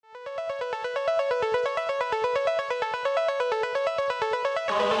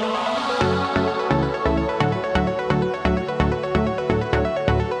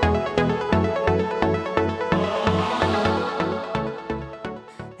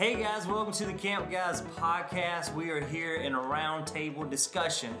Hey guys, welcome to the Camp Guys podcast. We are here in a roundtable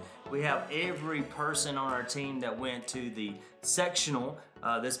discussion. We have every person on our team that went to the sectional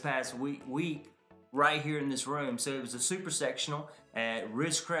this past week right here in this room. So it was a super sectional at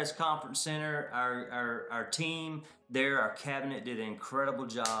Ridgecrest Conference Center. Our team there, our cabinet did an incredible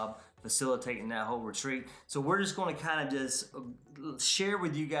job facilitating that whole retreat. So we're just going to kind of just share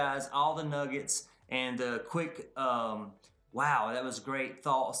with you guys all the nuggets and the quick wow, that was great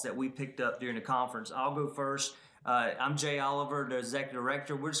thoughts that we picked up during the conference. I'll go first. I'm Jay Oliver, the executive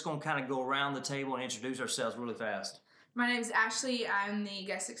director. We're just going to kind of go around the table and introduce ourselves really fast. My name is Ashley. I'm the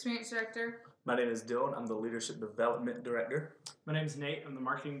guest experience director. My name is Dylan. I'm the leadership development director. My name is Nate. I'm the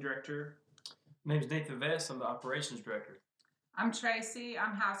marketing director. My name is Nathan Vest. I'm the operations director. I'm Tracy.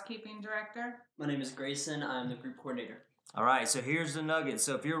 I'm housekeeping director. My name is Grayson. I'm the group coordinator. All right, so here's the nugget.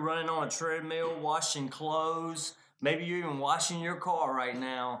 So if you're running on a treadmill, washing clothes, maybe you're even washing your car right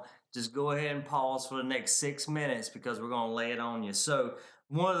now, just go ahead and pause for the next 6 minutes because we're going to lay it on you. So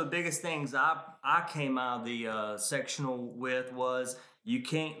one of the biggest things I came out of the sectional with was you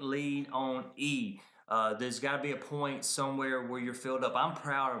can't lead on E. There's got to be a point somewhere where you're filled up. I'm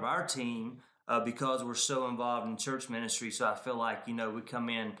proud of our team because we're so involved in church ministry. So I feel like, we come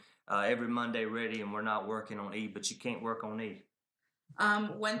in every Monday ready and we're not working on E, but you can't work on E.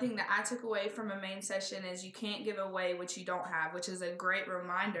 One thing that I took away from a main session is you can't give away what you don't have, which is a great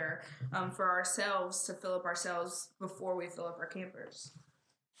reminder for ourselves to fill up ourselves before we fill up our campers.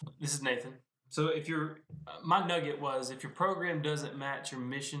 This is Nathan. So my nugget was, if your program doesn't match your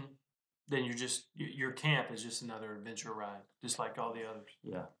mission, then your camp is just another adventure ride, just like all the others.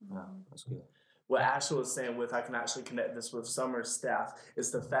 Yeah, that's good. What Ashley was saying with, I can actually connect this with summer staff, is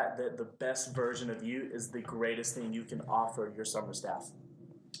the fact that the best version of you is the greatest thing you can offer your summer staff.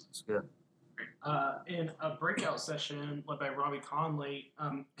 That's good. In a breakout session led by Robbie Conley,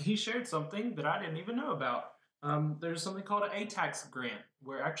 he shared something that I didn't even know about. There's something called an ATAX grant,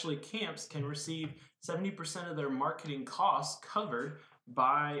 where actually camps can receive 70% of their marketing costs covered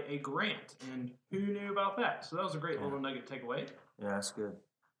by a grant. And who knew about that? So that was a great little nugget takeaway. Yeah, that's good.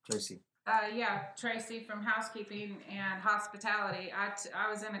 Tracy. Tracy from housekeeping and hospitality. I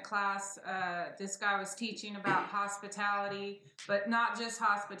was in a class, this guy was teaching about hospitality, but not just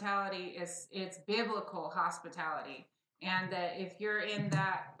hospitality, it's biblical hospitality. And that if you're in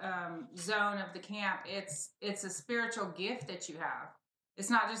that zone of the camp, it's a spiritual gift that you have.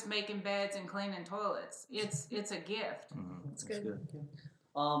 It's not just making beds and cleaning toilets. It's a gift. Mm-hmm. That's good.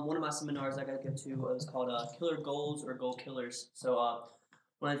 One of my seminars I got to go to was called Killer Goals or Goal Killers. So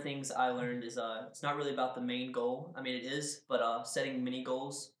one of the things I learned is it's not really about the main goal. I mean, it is, but setting mini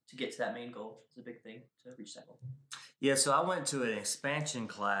goals to get to that main goal is a big thing to reach that goal. Yeah, so I went to an expansion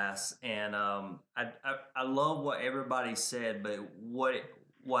class, and I love what everybody said, but what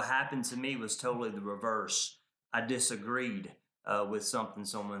happened to me was totally the reverse. I disagreed with something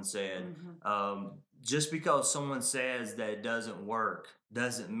someone said. Mm-hmm. Just because someone says that it doesn't work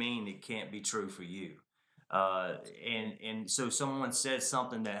doesn't mean it can't be true for you. And so someone says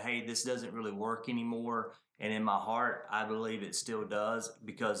something that, hey, this doesn't really work anymore. And in my heart, I believe it still does,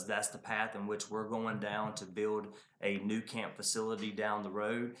 because that's the path in which we're going down to build a new camp facility down the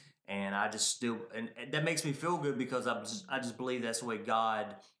road. And I just and that makes me feel good, because I just believe that's the way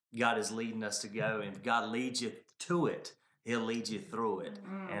God is leading us to go. And if God leads you to it, He'll lead you through it.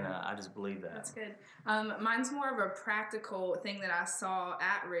 And I just believe that. That's good. Mine's more of a practical thing that I saw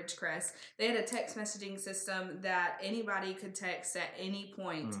at Ridgecrest. They had a text messaging system that anybody could text at any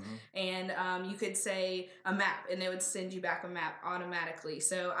point. Mm-hmm. And you could say a map, and they would send you back a map automatically.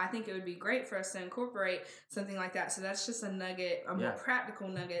 So I think it would be great for us to incorporate something like that. So that's just a nugget, more practical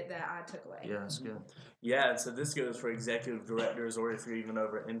nugget that I took away. Yeah, that's good. Yeah, so this goes for executive directors, or if you're even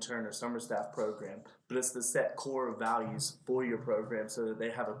over an intern or summer staff program. But it's the set core values for your program so that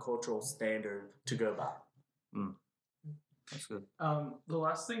they have a cultural standard to go by. That's good. The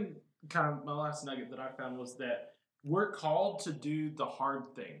last thing, my last nugget that I found was that we're called to do the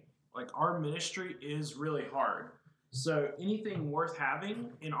hard thing. Like, our ministry is really hard. So anything worth having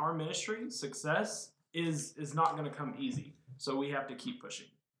in our ministry, success, is not going to come easy. So we have to keep pushing.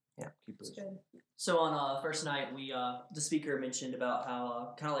 Yeah, keep pushing. So on first night, we the speaker mentioned about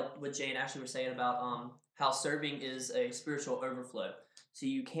how, kind of like what Jay and Ashley were saying about how serving is a spiritual overflow. So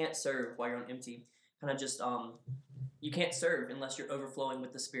you can't serve while you're on empty. Kind of just you can't serve unless you're overflowing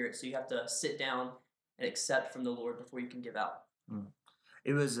with the Spirit. So you have to sit down and accept from the Lord before you can give out.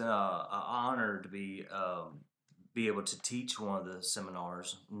 It was an honor to be able to teach one of the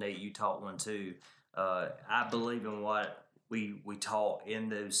seminars. Nate, you taught one too. I believe in what we taught in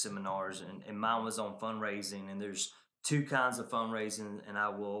those seminars, and mine was on fundraising, and there's two kinds of fundraising, and I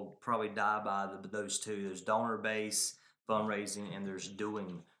will probably die by those two. There's donor-based fundraising and there's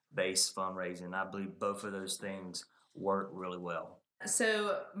doing-based fundraising. I believe both of those things work really well.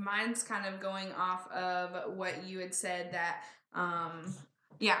 So mine's kind of going off of what you had said that,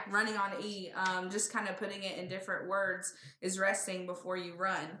 running on E, just kind of putting it in different words is resting before you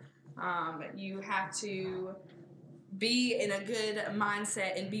run. You have to be in a good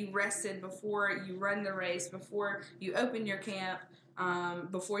mindset and be rested before you run the race, before you open your camp,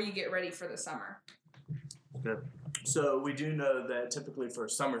 before you get ready for the summer. Good. So we do know that typically for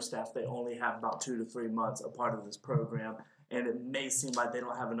summer staff, they only have about 2 to 3 months a part of this program. And it may seem like they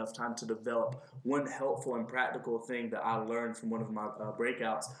don't have enough time to develop. One helpful and practical thing that I learned from one of my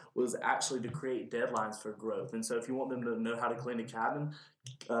breakouts was actually to create deadlines for growth. And so if you want them to know how to clean a cabin,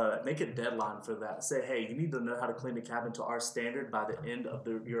 make a deadline for that. Say, hey, you need to know how to clean a cabin to our standard by the end of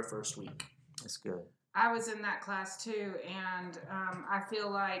your first week. That's good. I was in that class too, and I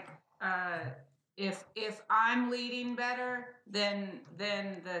feel like if I'm leading better, then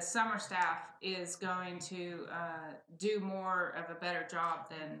the summer staff is going to do more of a better job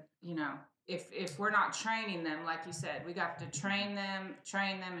than, if we're not training them, like you said. We got to train them,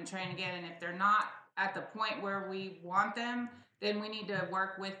 and train again. And if they're not at the point where we want them, then we need to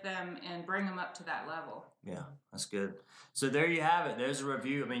work with them and bring them up to that level. Yeah, that's good. So there you have it. There's a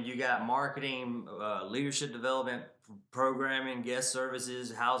review. I mean, you got marketing, leadership development, programming, guest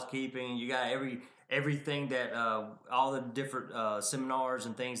services, housekeeping. You got everything that all the different seminars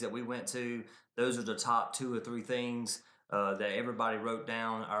and things that we went to. Those are the top 2 or 3 things that everybody wrote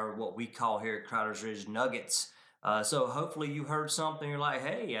down, are what we call here at Crowder's Ridge nuggets. So hopefully you heard something. You're like,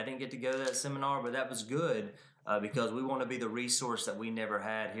 hey, I didn't get to go to that seminar, but that was good, because we want to be the resource that we never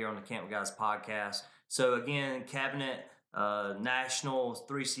had here on the Camp Guys podcast. So again, Cabinet, National,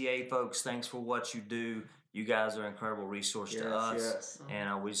 3CA folks, thanks for what you do. You guys are an incredible resource to us. Yes.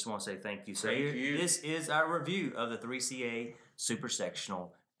 And we just want to say thank you. So this is our review of the 3CA Super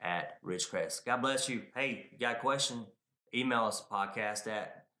Sectional at Ridgecrest. God bless you. Hey, you got a question? Email us,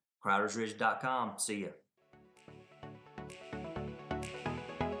 podcast@crowdersridge.com. See ya.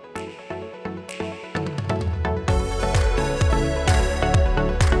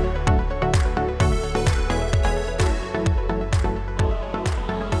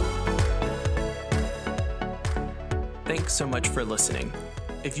 Thanks so much for listening.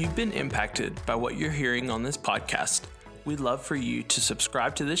 If you've been impacted by what you're hearing on this podcast, we'd love for you to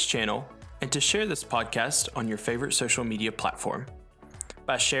subscribe to this channel and to share this podcast on your favorite social media platform.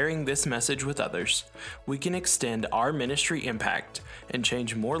 By sharing this message with others, we can extend our ministry impact and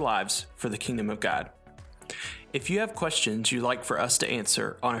change more lives for the kingdom of God. If you have questions you'd like for us to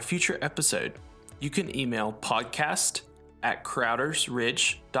answer on a future episode, you can email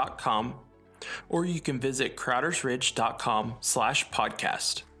podcast@crowdersridge.com, or you can visit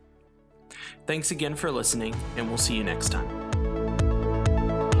crowdersridge.com/podcast. Thanks again for listening, and we'll see you next time.